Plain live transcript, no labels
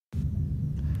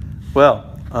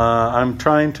Well, I'm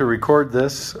trying to record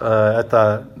this at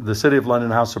the City of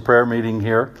London House of Prayer meeting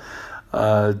here,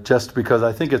 just because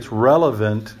I think it's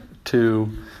relevant to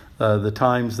the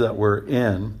times that we're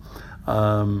in.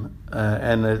 The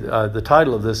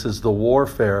title of this is The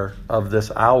Warfare of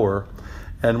This Hour.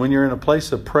 And when you're in a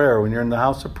place of prayer, when you're in the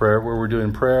house of prayer, where we're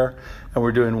doing prayer and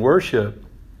we're doing worship,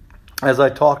 as I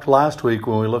talked last week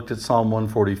when we looked at Psalm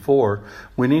 144,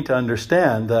 we need to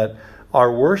understand that our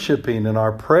worshiping and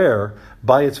our prayer,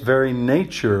 by its very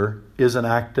nature, is an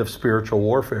act of spiritual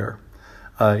warfare.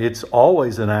 It's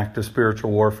always an act of spiritual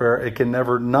warfare. It can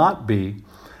never not be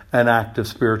an act of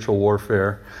spiritual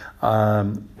warfare.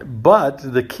 But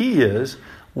the key is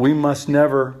we must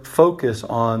never focus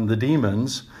on the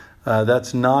demons.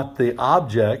 That's not the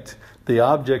object. The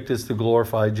object is to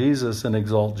glorify Jesus and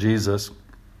exalt Jesus.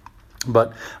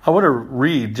 But I want to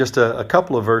read just a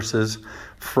couple of verses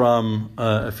from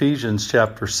Ephesians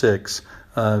chapter 6.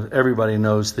 Everybody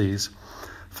knows these.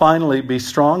 Finally, be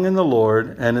strong in the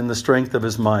Lord and in the strength of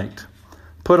his might.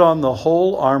 Put on the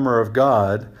whole armor of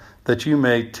God, that you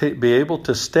may be able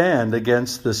to stand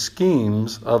against the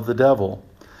schemes of the devil.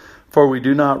 For we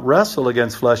do not wrestle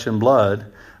against flesh and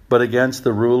blood, but against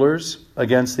the rulers,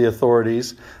 against the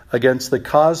authorities, against the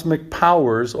cosmic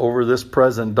powers over this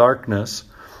present darkness,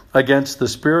 against the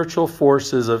spiritual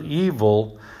forces of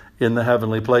evil in the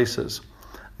heavenly places.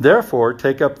 Therefore,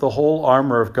 take up the whole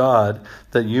armor of God,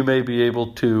 that you may be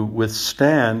able to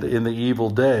withstand in the evil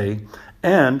day,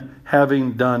 and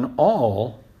having done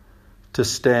all, to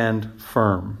stand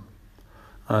firm.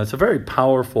 It's a very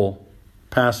powerful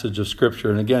passage of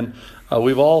Scripture. And again,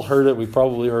 we've all heard it. We've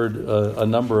probably heard a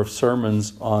number of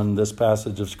sermons on this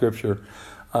passage of Scripture.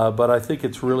 But I think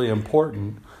it's really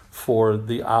important for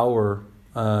the hour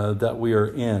that we are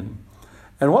in.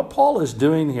 And what Paul is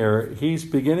doing here, he's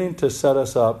beginning to set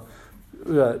us up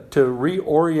to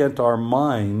reorient our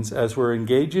minds as we're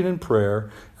engaging in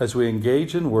prayer, as we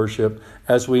engage in worship,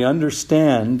 as we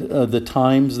understand the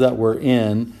times that we're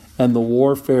in and the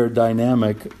warfare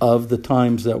dynamic of the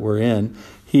times that we're in.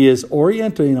 He is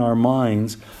orienting our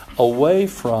minds away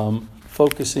from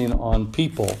focusing on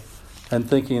people and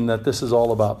thinking that this is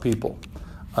all about people.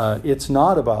 It's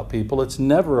not about people. It's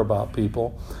never about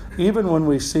people. Even when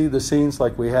we see the scenes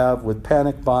like we have with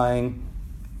panic buying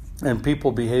and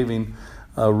people behaving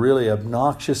really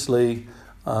obnoxiously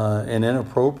and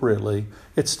inappropriately,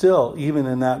 it's still, even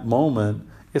in that moment,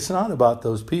 it's not about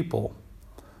those people.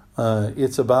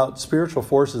 It's about spiritual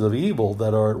forces of evil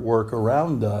that are at work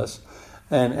around us.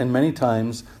 And many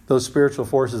times, those spiritual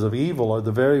forces of evil are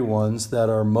the very ones that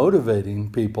are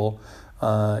motivating people,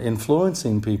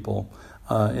 influencing people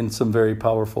in some very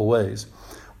powerful ways.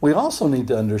 We also need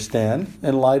to understand,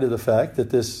 in light of the fact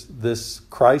that this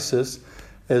crisis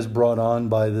is brought on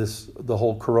by the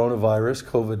whole coronavirus,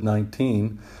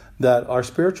 COVID-19, that our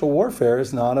spiritual warfare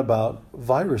is not about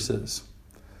viruses.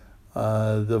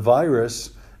 The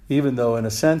virus, even though in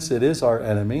a sense it is our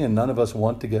enemy and none of us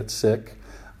want to get sick,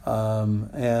 that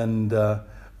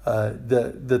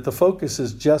the focus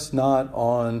is just not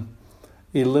on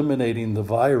eliminating the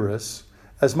virus,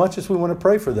 as much as we want to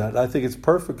pray for that. I think it's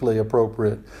perfectly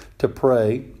appropriate to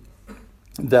pray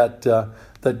that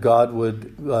God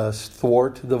would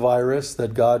thwart the virus,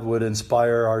 that God would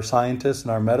inspire our scientists and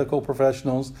our medical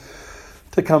professionals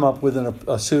to come up with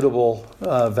a suitable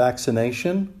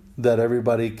vaccination that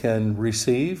everybody can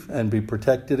receive and be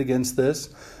protected against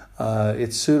this.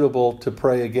 It's suitable to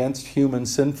pray against human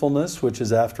sinfulness, which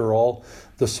is, after all,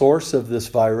 the source of this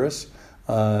virus.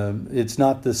 It's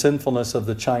not the sinfulness of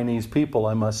the Chinese people,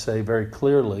 I must say very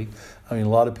clearly. I mean, a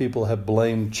lot of people have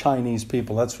blamed Chinese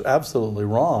people. That's absolutely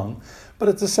wrong. But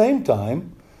at the same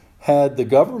time, had the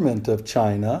government of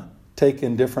China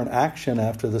taken different action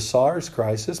after the SARS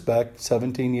crisis back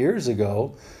 17 years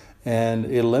ago and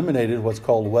eliminated what's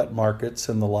called wet markets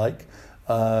and the like,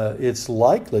 it's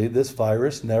likely this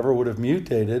virus never would have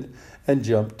mutated and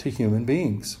jumped to human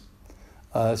beings.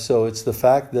 So it's the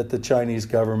fact that the Chinese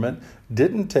government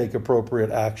didn't take appropriate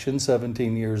action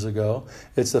 17 years ago.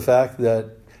 It's the fact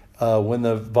that when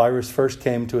the virus first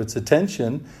came to its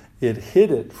attention, it hid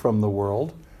it from the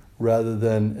world rather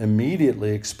than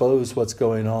immediately expose what's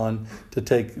going on to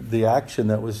take the action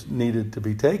that was needed to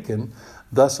be taken,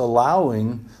 thus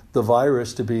allowing the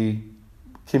virus to be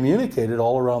communicated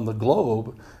all around the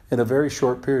globe in a very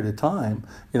short period of time.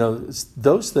 You know,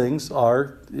 those things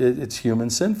it's human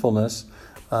sinfulness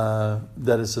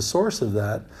that is the source of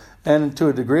that. And to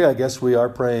a degree, I guess we are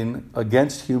praying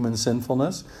against human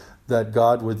sinfulness, that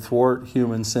God would thwart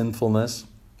human sinfulness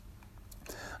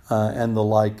and the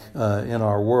like in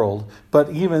our world. But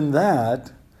even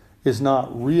that is not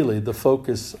really the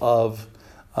focus of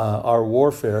our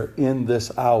warfare in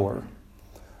this hour.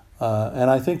 And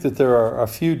I think that there are a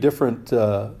few different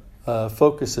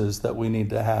focuses that we need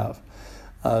to have.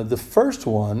 The first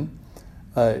one,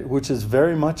 which is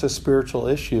very much a spiritual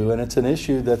issue, and it's an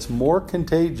issue that's more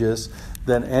contagious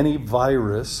than any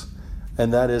virus,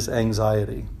 and that is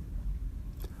anxiety.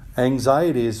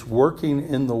 Anxiety is working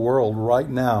in the world right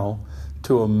now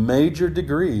to a major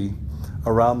degree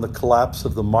around the collapse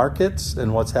of the markets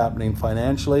and what's happening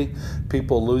financially,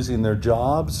 people losing their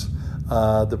jobs,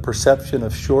 the perception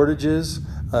of shortages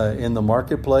in the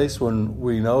marketplace, when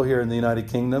we know here in the United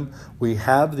Kingdom we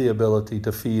have the ability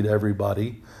to feed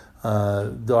everybody.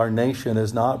 Our nation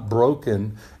is not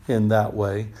broken in that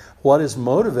way. What is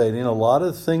motivating a lot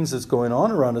of things that's going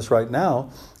on around us right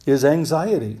now is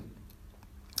anxiety.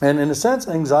 And in a sense,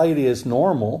 anxiety is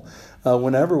normal.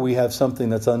 Whenever we have something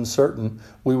that's uncertain,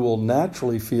 we will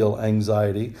naturally feel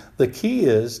anxiety. The key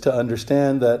is to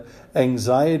understand that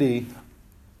anxiety,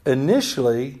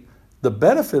 initially, the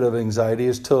benefit of anxiety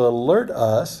is to alert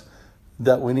us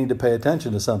that we need to pay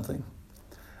attention to something.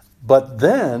 But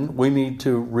then we need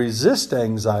to resist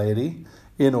anxiety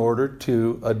in order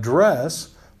to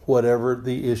address whatever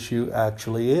the issue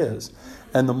actually is.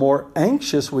 And the more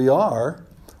anxious we are,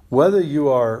 whether you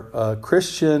are a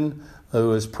Christian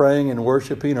who is praying and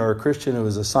worshiping, or a Christian who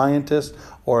is a scientist,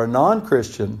 or a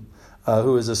non-Christian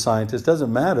who is a scientist,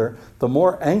 doesn't matter. The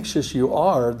more anxious you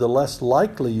are, the less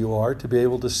likely you are to be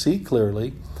able to see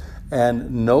clearly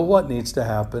and know what needs to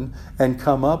happen and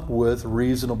come up with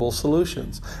reasonable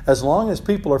solutions. As long as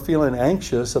people are feeling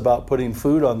anxious about putting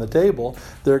food on the table,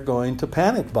 they're going to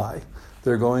panic buy.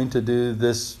 They're going to do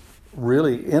this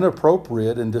really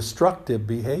inappropriate and destructive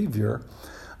behavior.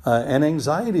 And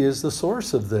anxiety is the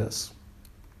source of this.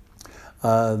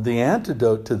 The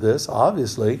antidote to this,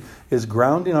 obviously, is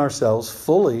grounding ourselves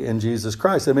fully in Jesus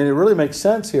Christ. I mean, it really makes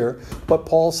sense here what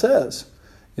Paul says.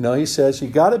 You know, he says, you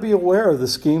got to be aware of the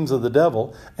schemes of the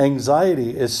devil.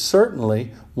 Anxiety is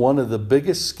certainly one of the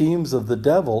biggest schemes of the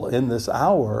devil in this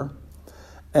hour.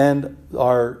 And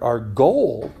our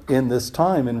goal in this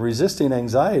time in resisting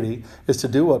anxiety is to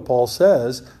do what Paul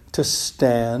says, to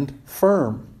stand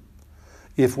firm.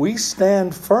 If we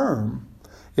stand firm,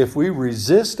 if we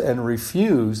resist and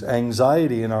refuse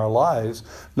anxiety in our lives,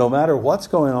 no matter what's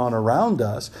going on around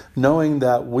us, knowing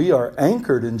that we are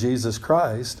anchored in Jesus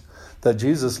Christ, that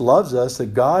Jesus loves us,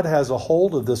 that God has a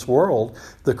hold of this world,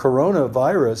 the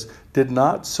coronavirus did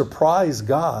not surprise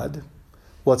God.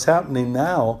 What's happening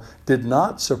now did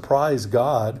not surprise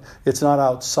God. It's not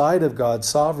outside of God's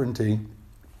sovereignty.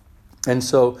 And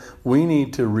so we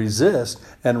need to resist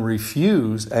and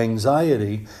refuse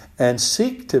anxiety and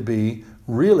seek to be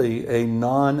really a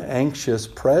non-anxious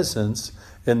presence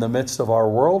in the midst of our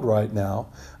world right now.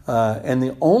 And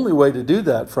the only way to do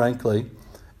that, frankly,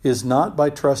 is not by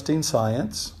trusting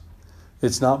science.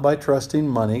 It's not by trusting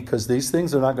money, because these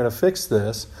things are not going to fix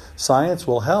this. Science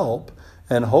will help,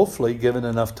 and hopefully, given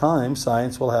enough time,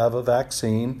 science will have a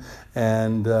vaccine,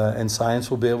 and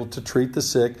science will be able to treat the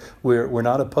sick. We're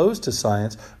not opposed to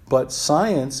science, but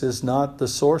science is not the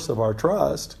source of our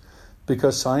trust,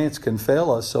 because science can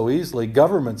fail us so easily.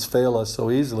 Governments fail us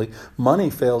so easily. Money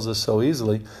fails us so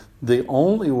easily. The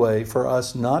only way for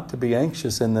us not to be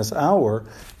anxious in this hour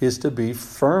is to be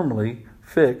firmly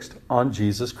fixed on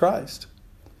Jesus Christ.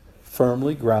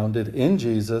 Firmly grounded in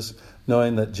Jesus,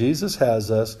 knowing that Jesus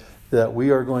has us, that we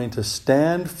are going to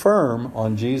stand firm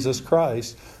on Jesus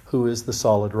Christ, who is the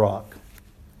solid rock.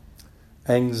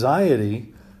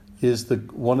 Anxiety is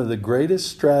one of the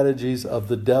greatest strategies of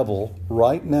the devil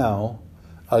right now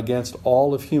against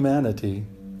all of humanity,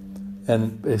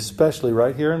 and especially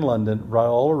right here in London, right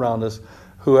all around us.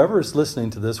 Whoever is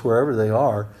listening to this, wherever they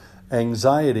are,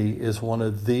 anxiety is one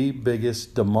of the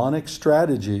biggest demonic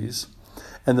strategies.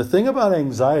 And the thing about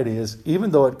anxiety is,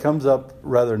 even though it comes up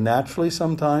rather naturally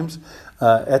sometimes,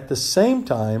 at the same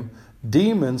time,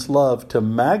 demons love to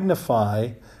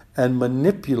magnify and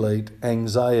manipulate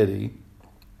anxiety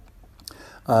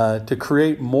to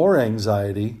create more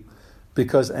anxiety,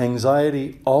 because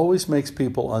anxiety always makes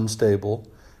people unstable.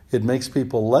 It makes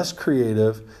people less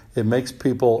creative. It makes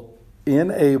people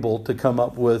unable to come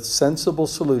up with sensible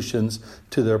solutions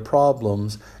to their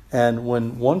problems. And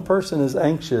when one person is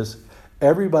anxious,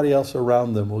 everybody else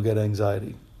around them will get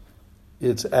anxiety.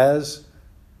 It's as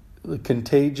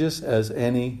contagious as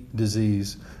any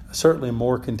disease, certainly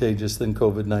more contagious than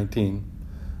COVID-19,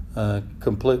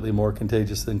 completely more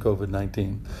contagious than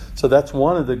COVID-19. So that's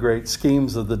one of the great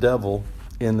schemes of the devil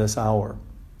in this hour.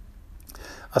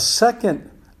 A second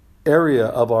area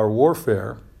of our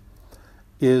warfare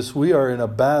is we are in a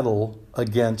battle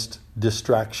against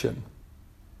distraction.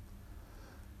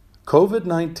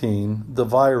 COVID-19, the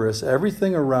virus,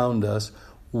 everything around us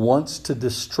wants to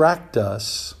distract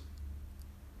us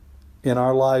in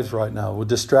our lives right now. We'll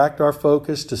distract our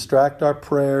focus, distract our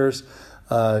prayers.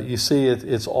 You see,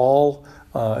 it's all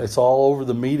over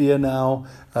the media now.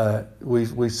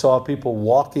 We saw people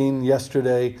walking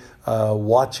yesterday,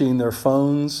 watching their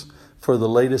phones for the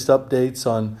latest updates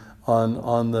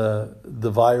on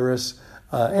the virus,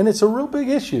 and it's a real big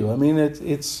issue. I mean,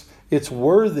 it's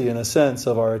worthy in a sense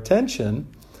of our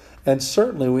attention, and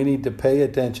certainly we need to pay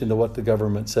attention to what the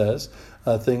government says.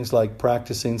 Things like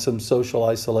practicing some social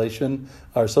isolation,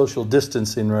 or social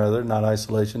distancing rather, not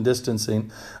isolation,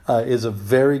 distancing, is a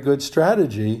very good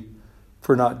strategy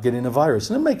for not getting a virus.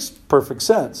 And it makes perfect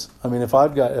sense. I mean, if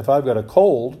I've got a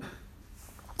cold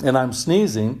and I'm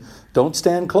sneezing, don't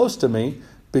stand close to me,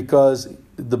 because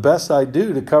the best I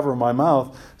do to cover my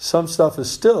mouth, some stuff is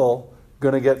still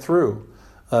going to get through.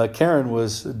 Karen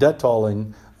was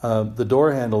Detolling the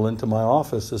door handle into my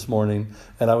office this morning,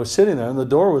 and I was sitting there, and the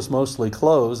door was mostly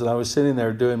closed, and I was sitting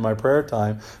there doing my prayer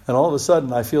time, and all of a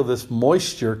sudden I feel this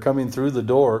moisture coming through the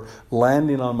door,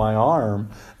 landing on my arm,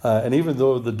 and even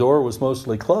though the door was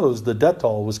mostly closed, the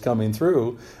Dettol was coming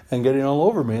through and getting all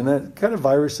over me, and that kind of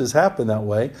viruses happen that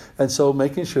way, and so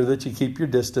making sure that you keep your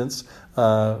distance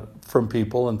from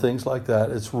people and things like that,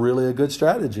 it's really a good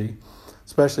strategy,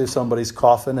 especially if somebody's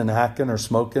coughing and hacking or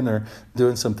smoking or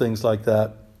doing some things like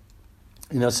that.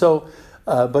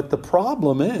 But the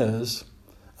problem is,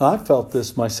 I felt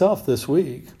this myself this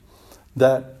week,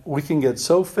 that we can get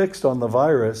so fixed on the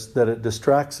virus that it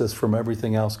distracts us from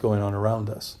everything else going on around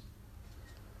us.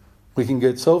 We can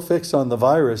get so fixed on the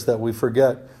virus that we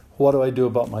forget, what do I do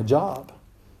about my job?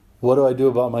 What do I do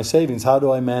about my savings? How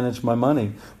do I manage my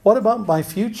money? What about my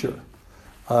future?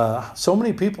 So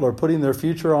many people are putting their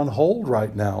future on hold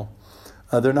right now.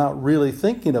 They're not really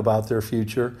thinking about their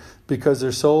future because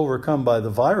they're so overcome by the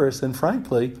virus. And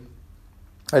frankly,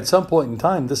 at some point in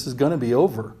time, this is going to be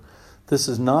over. This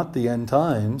is not the end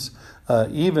times.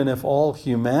 Even if all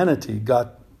humanity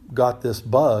got this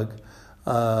bug,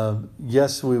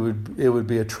 yes, it would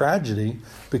be a tragedy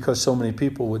because so many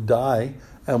people would die,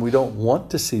 and we don't want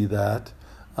to see that.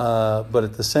 But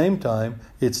at the same time,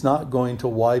 it's not going to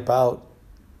wipe out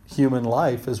human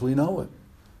life as we know it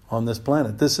on this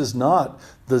planet. This is not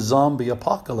the zombie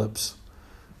apocalypse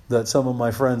that some of my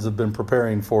friends have been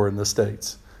preparing for in the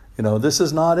States. This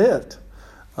is not it.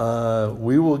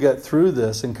 We will get through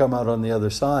this and come out on the other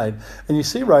side. And you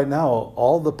see right now,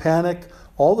 all the panic,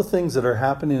 all the things that are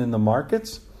happening in the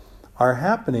markets are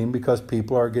happening because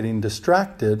people are getting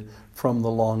distracted from the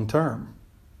long term.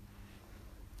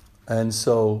 And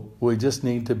so we just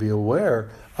need to be aware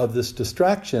of this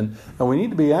distraction. And we need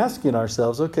to be asking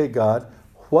ourselves, okay, God,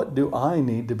 what do I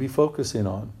need to be focusing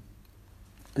on?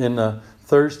 In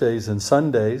Thursdays and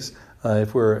Sundays,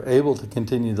 if we're able to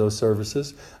continue those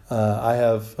services, I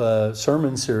have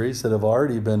sermon series that have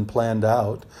already been planned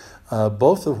out,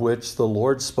 both of which the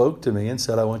Lord spoke to me and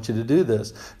said, I want you to do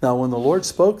this. Now, when the Lord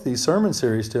spoke these sermon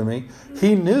series to me,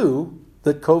 He knew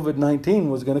that COVID-19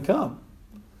 was going to come.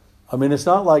 I mean, it's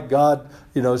not like God,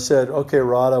 said, okay,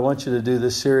 Rod, I want you to do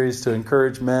this series to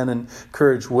encourage men and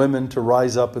encourage women to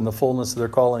rise up in the fullness of their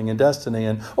calling and destiny.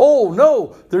 And, oh,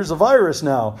 no, there's a virus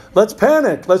now. Let's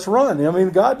panic. Let's run. I mean,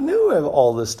 God knew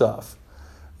all this stuff.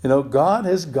 God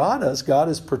has got us. God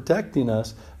is protecting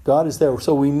us. God is there.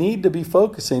 So we need to be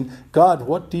focusing. God,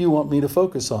 what do you want me to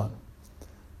focus on?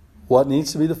 What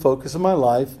needs to be the focus of my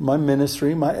life, my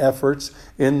ministry, my efforts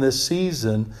in this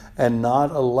season, and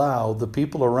not allow the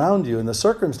people around you and the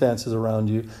circumstances around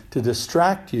you to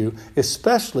distract you,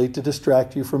 especially to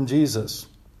distract you from Jesus.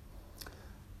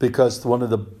 Because one of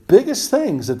the biggest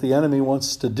things that the enemy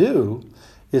wants to do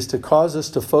is to cause us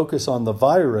to focus on the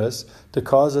virus, to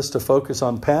cause us to focus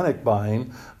on panic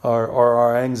buying or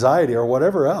our anxiety or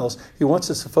whatever else. He wants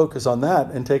us to focus on that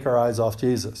and take our eyes off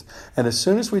Jesus. And as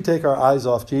soon as we take our eyes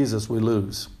off Jesus, we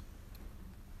lose.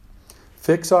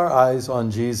 Fix our eyes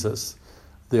on Jesus,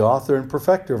 the author and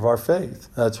perfecter of our faith.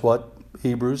 That's what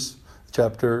Hebrews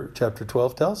chapter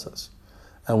 12 tells us.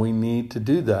 And we need to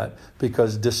do that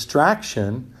because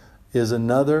distraction is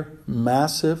another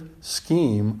massive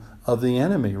scheme of the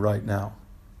enemy right now.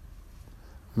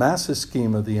 Massive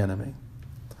scheme of the enemy.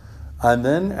 And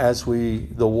then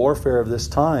the warfare of this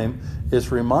time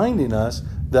is reminding us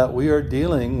that we are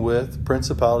dealing with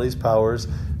principalities, powers,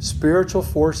 spiritual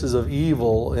forces of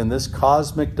evil in this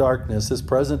cosmic darkness, this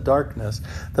present darkness.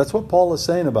 That's what Paul is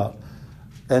saying about.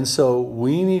 And so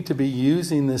we need to be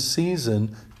using this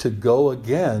season to go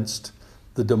against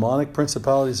the demonic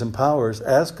principalities and powers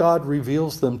as God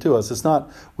reveals them to us. It's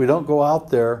not, we don't go out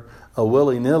there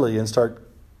willy-nilly and start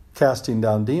casting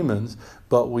down demons,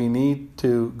 but we need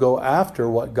to go after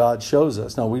what God shows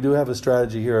us. Now, we do have a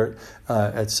strategy here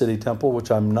at City Temple,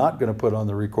 which I'm not going to put on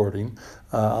the recording.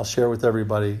 I'll share with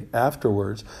everybody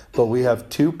afterwards. But we have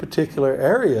two particular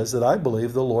areas that I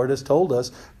believe the Lord has told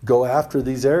us, go after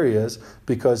these areas,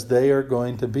 because they are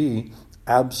going to be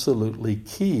absolutely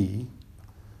key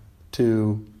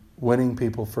to winning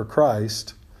people for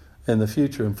Christ in the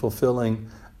future and fulfilling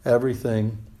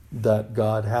everything that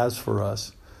God has for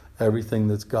us, everything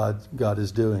that God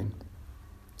is doing.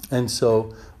 And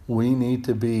so we need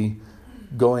to be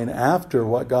going after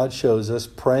what God shows us,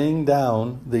 praying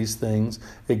down these things,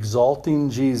 exalting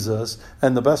Jesus.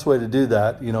 And the best way to do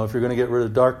that, if you're going to get rid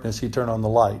of darkness, you turn on the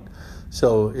light.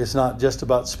 So it's not just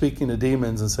about speaking to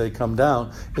demons and say, come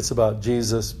down. It's about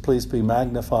Jesus, please be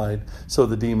magnified, so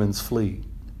the demons flee.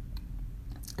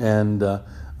 And that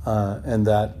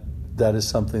is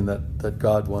something that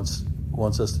God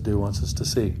wants us to do, wants us to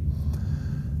see.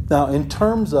 Now, in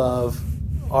terms of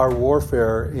our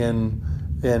warfare in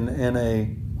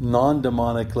a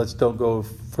non-demonic, let's don't go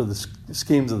for the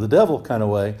schemes of the devil kind of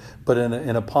way, but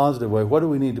in a positive way, what do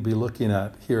we need to be looking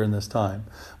at here in this time?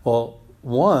 Well,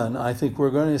 one, I think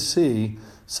we're going to see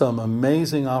some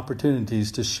amazing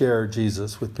opportunities to share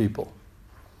Jesus with people.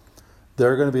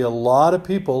 There are going to be a lot of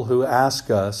people who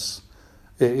ask us,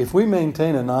 if we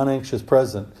maintain a non-anxious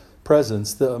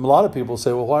presence, a lot of people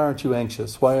say, well, why aren't you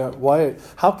anxious?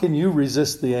 How can you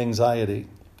resist the anxiety?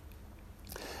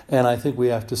 And I think we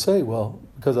have to say, well,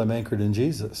 because I'm anchored in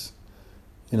Jesus.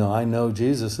 I know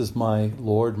Jesus is my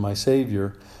Lord, my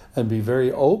Savior, and be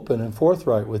very open and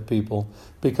forthright with people,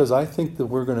 because I think that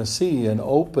we're going to see an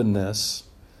openness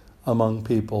among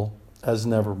people as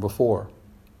never before.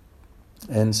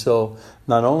 And so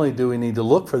not only do we need to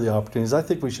look for the opportunities, I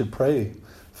think we should pray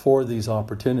for these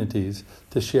opportunities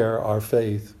to share our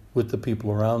faith with the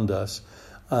people around us,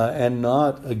 and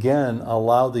not, again,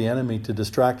 allow the enemy to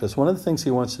distract us. One of the things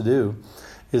he wants to do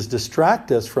is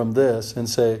distract us from this and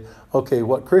say, okay,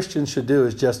 what Christians should do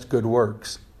is just good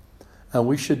works. And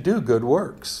we should do good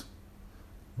works,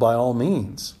 by all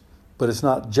means. But it's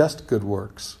not just good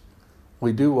works.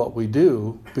 We do what we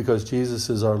do because Jesus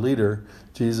is our leader.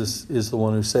 Jesus is the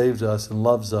one who saves us and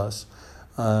loves us.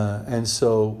 And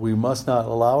so we must not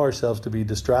allow ourselves to be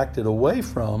distracted away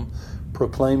from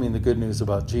proclaiming the good news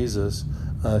about Jesus,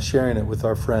 sharing it with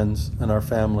our friends and our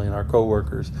family and our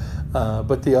coworkers.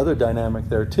 But the other dynamic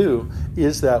there too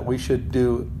is that we should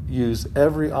use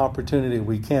every opportunity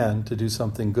we can to do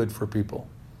something good for people.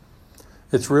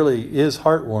 It really is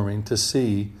heartwarming to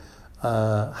see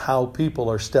how people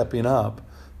are stepping up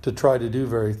to try to do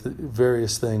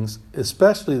various things,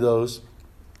 especially those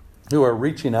who are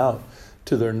reaching out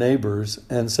to their neighbors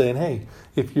and saying, hey,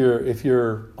 if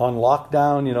you're on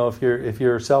lockdown, if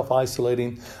you're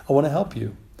self-isolating, I want to help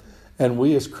you. And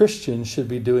we as Christians should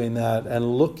be doing that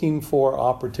and looking for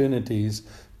opportunities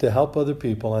to help other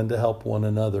people and to help one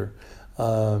another.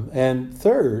 And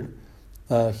third,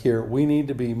 here, we need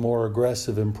to be more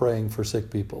aggressive in praying for sick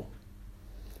people.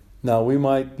 Now, we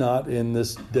might not, in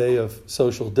this day of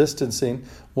social distancing,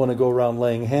 want to go around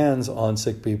laying hands on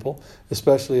sick people,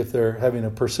 especially if they're having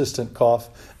a persistent cough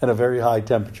and a very high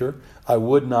temperature. I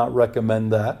would not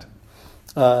recommend that.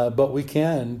 But we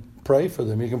can pray for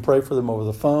them. You can pray for them over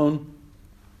the phone,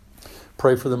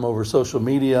 pray for them over social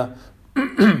media,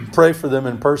 pray for them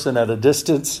in person at a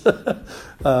distance.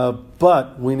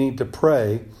 But we need to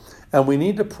pray, and we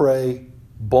need to pray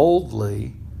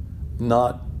boldly,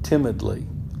 not timidly.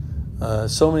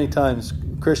 So many times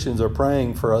Christians are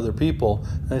praying for other people,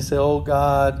 and they say, oh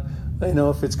God,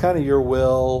 if it's kind of your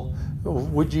will,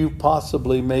 would you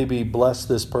possibly maybe bless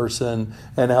this person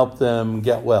and help them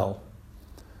get well?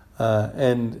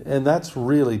 And that's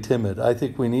really timid. I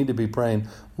think we need to be praying,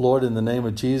 Lord, in the name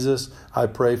of Jesus, I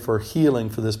pray for healing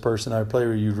for this person. I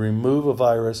pray you remove a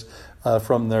virus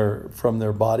from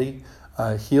their body,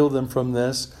 heal them from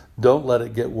this. Don't let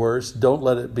it get worse. Don't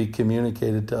let it be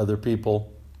communicated to other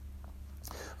people.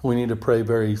 We need to pray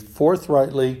very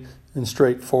forthrightly and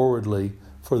straightforwardly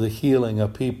for the healing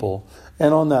of people.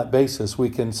 And on that basis,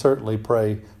 we can certainly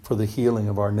pray for the healing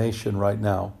of our nation right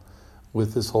now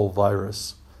with this whole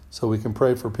virus. So we can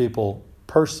pray for people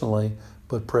personally,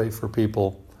 but pray for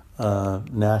people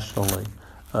nationally,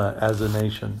 as a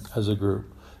nation, as a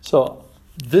group. So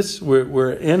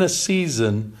we're in a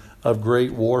season of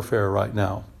great warfare right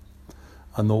now.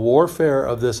 And the warfare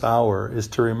of this hour is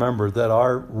to remember that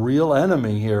our real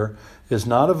enemy here is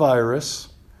not a virus.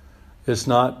 It's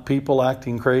not people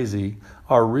acting crazy.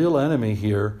 Our real enemy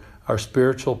here are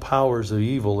spiritual powers of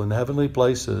evil in heavenly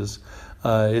places.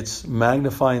 It's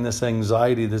magnifying this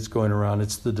anxiety that's going around.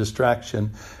 It's the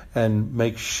distraction. and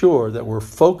make sure that we're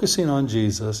focusing on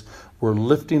Jesus, we're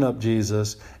lifting up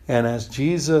Jesus, and as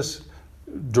Jesus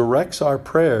directs our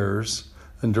prayers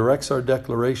and directs our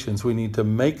declarations, we need to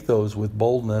make those with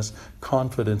boldness,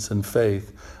 confidence, and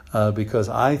faith, because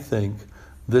I think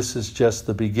this is just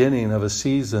the beginning of a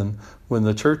season when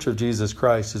the Church of Jesus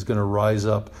Christ is going to rise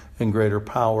up in greater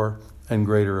power and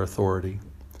greater authority.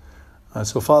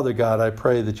 So, Father God, I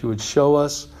pray that you would show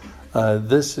us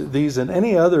these and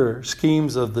any other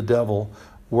schemes of the devil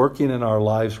working in our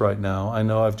lives right now. I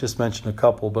know I've just mentioned a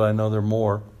couple, but I know there are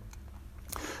more.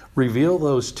 Reveal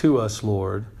those to us,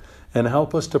 Lord, and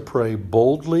help us to pray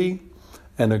boldly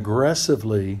and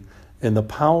aggressively in the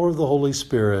power of the Holy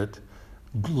Spirit,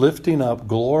 lifting up,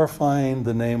 glorifying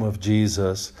the name of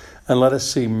Jesus, and let us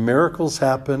see miracles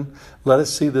happen. Let us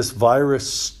see this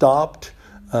virus stopped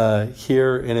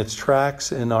here in its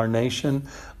tracks in our nation.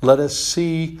 Let us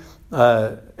see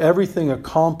everything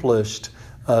accomplished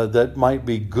that might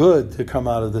be good to come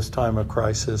out of this time of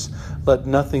crisis. Let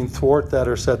nothing thwart that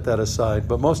or set that aside.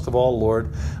 But most of all,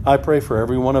 Lord, I pray for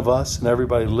every one of us and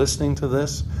everybody listening to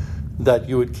this, that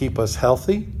you would keep us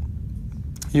healthy,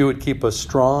 you would keep us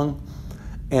strong,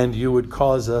 and you would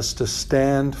cause us to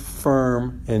stand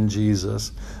firm in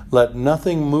Jesus. Let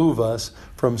nothing move us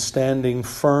from standing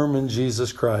firm in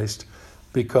Jesus Christ,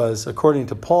 because according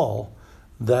to Paul,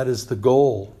 that is the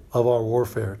goal of our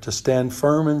warfare, to stand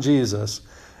firm in Jesus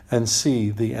and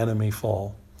see the enemy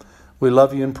fall. We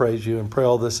love you and praise you and pray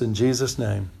all this in Jesus'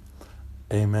 name.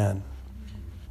 Amen.